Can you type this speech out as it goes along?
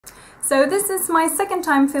So this is my second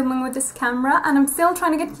time filming with this camera and I'm still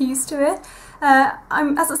trying to get used to it.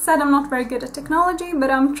 As I said, I'm not very good at technology, but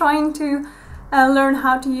I'm trying to learn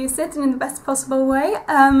how to use it in the best possible way.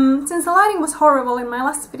 Since the lighting was horrible in my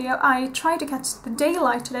last video, I tried to catch the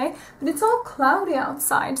daylight today, but it's all cloudy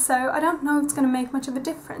outside, so I don't know if it's going to make much of a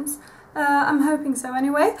difference. I'm hoping so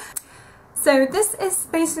anyway. So this is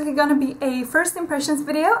basically going to be a first impressions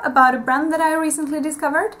video about a brand that I recently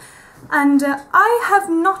discovered. And I have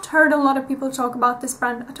not heard a lot of people talk about this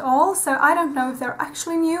brand at all, so I don't know if they're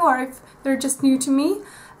actually new or if they're just new to me.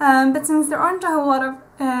 But since there aren't a whole lot of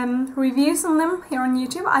reviews on them here on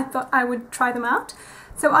YouTube, I thought I would try them out.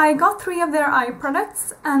 So I got 3 of their eye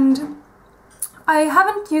products and I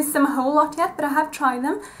haven't used them a whole lot yet, but I have tried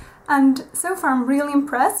them and so far I'm really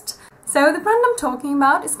impressed. So the brand I'm talking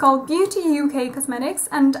about is called Beauty UK Cosmetics,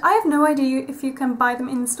 and I have no idea if you can buy them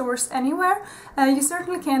in stores anywhere. You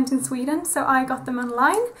certainly can't in Sweden, so I got them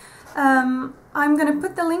online. I'm gonna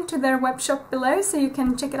put the link to their web shop below so you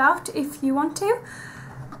can check it out if you want to.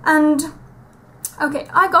 And okay,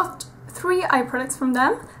 I got 3 eye products from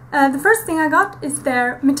them. The first thing I got is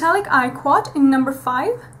their Metallic Eye Quad in number 5,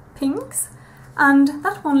 pinks, and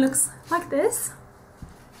that one looks like this.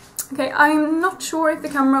 Okay, I'm not sure if the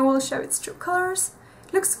camera will show its true colors.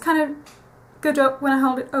 It looks kind of good when I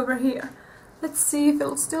hold it over here. Let's see if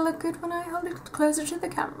it'll still look good when I hold it closer to the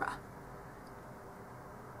camera.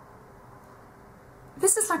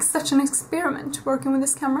 This is like such an experiment working with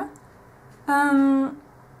this camera.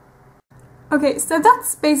 Okay, so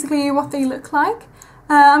that's basically what they look like.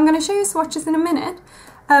 I'm going to show you swatches in a minute,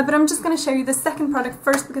 but I'm just going to show you the second product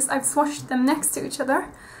first because I've swatched them next to each other.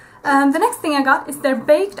 The next thing I got is their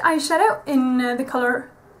baked eyeshadow in the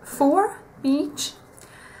color 4, Beach.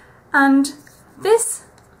 And this,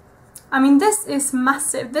 this is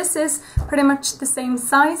massive. This is pretty much the same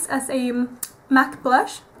size as a MAC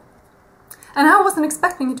blush. And I wasn't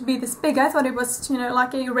expecting it to be this big. I thought it was,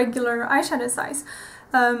 like a regular eyeshadow size.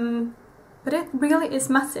 But it really is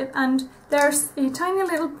massive. And there's a tiny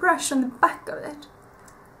little brush on the back of it.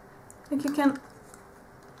 Like you can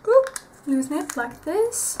loosen it like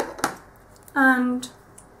this, and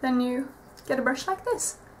then you get a brush like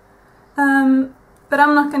this. But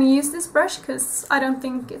I'm not going to use this brush because I don't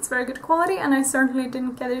think it's very good quality, and I certainly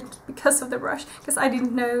didn't get it because of the brush, because I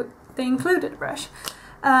didn't know they included a brush.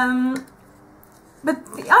 But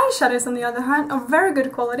the eyeshadows on the other hand are very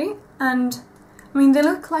good quality, and they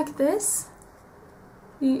look like this.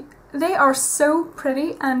 They are so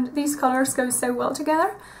pretty and these colors go so well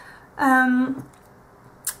together.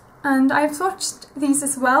 And I've swatched these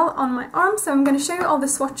as well on my arm, so I'm going to show you all the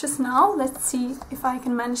swatches now. Let's see if I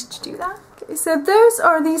can manage to do that. Okay, so those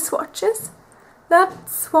are these swatches.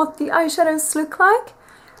 That's what the eyeshadows look like.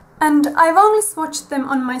 And I've only swatched them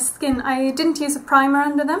on my skin. I didn't use a primer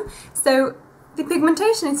under them, so the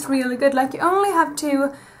pigmentation is really good. Like, you only have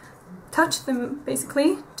to touch them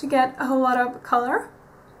basically to get a whole lot of color.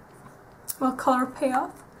 Well, color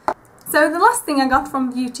payoff. So the last thing I got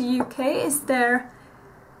from Beauty UK is their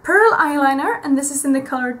Pearl Eyeliner, and this is in the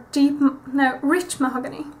color Rich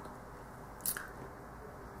Mahogany.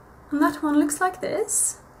 And that one looks like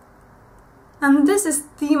this. And this is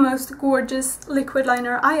the most gorgeous liquid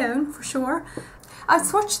liner I own, for sure. I've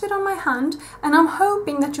swatched it on my hand, and I'm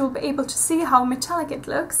hoping that you'll be able to see how metallic it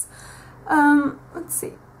looks. Let's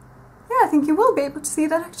see. Yeah, I think you will be able to see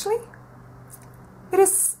that actually. It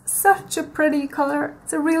is such a pretty color.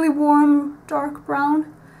 It's a really warm, dark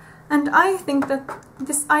brown. And I think that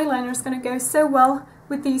this eyeliner is going to go so well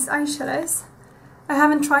with these eyeshadows. I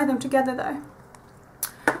haven't tried them together though,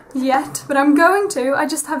 yet, but I'm going to. I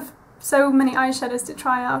just have so many eyeshadows to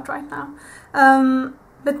try out right now.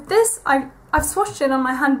 But this, I've swatched it on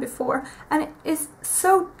my hand before, and it is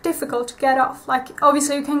so difficult to get off. Like,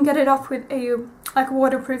 obviously you can get it off with a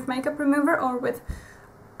waterproof makeup remover or with,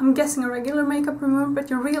 I'm guessing, a regular makeup remover, but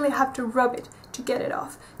you really have to rub it to get it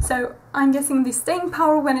off. So I'm guessing the staying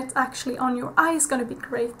power when it's actually on your eye is going to be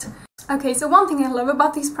great. Okay, so one thing I love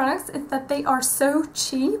about these products is that they are so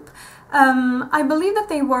cheap. I believe that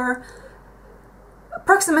they were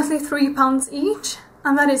approximately £3 each,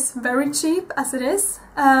 and that is very cheap as it is.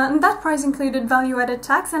 And that price included value-added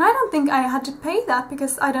tax, and I don't think I had to pay that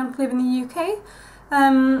because I don't live in the UK.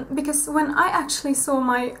 Because when I actually saw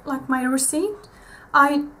my receipt,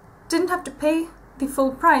 I didn't have to pay the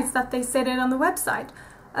full price that they said it on the website.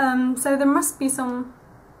 So there must be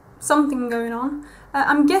something going on.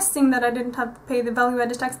 I'm guessing that I didn't have to pay the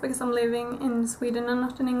value-added tax because I'm living in Sweden and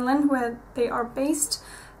not in England where they are based.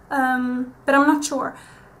 But I'm not sure.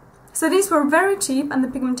 So these were very cheap and the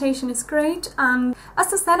pigmentation is great, and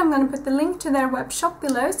as I said, I'm going to put the link to their web shop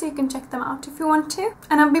below so you can check them out if you want to.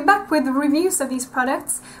 And I'll be back with reviews of these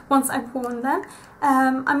products once I've worn them.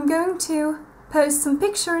 I'm going to post some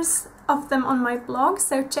pictures of them on my blog,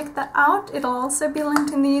 so check that out. It'll also be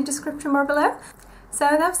linked in the description bar below.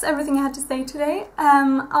 So that's everything I had to say today.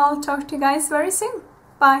 I'll talk to you guys very soon.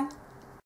 Bye!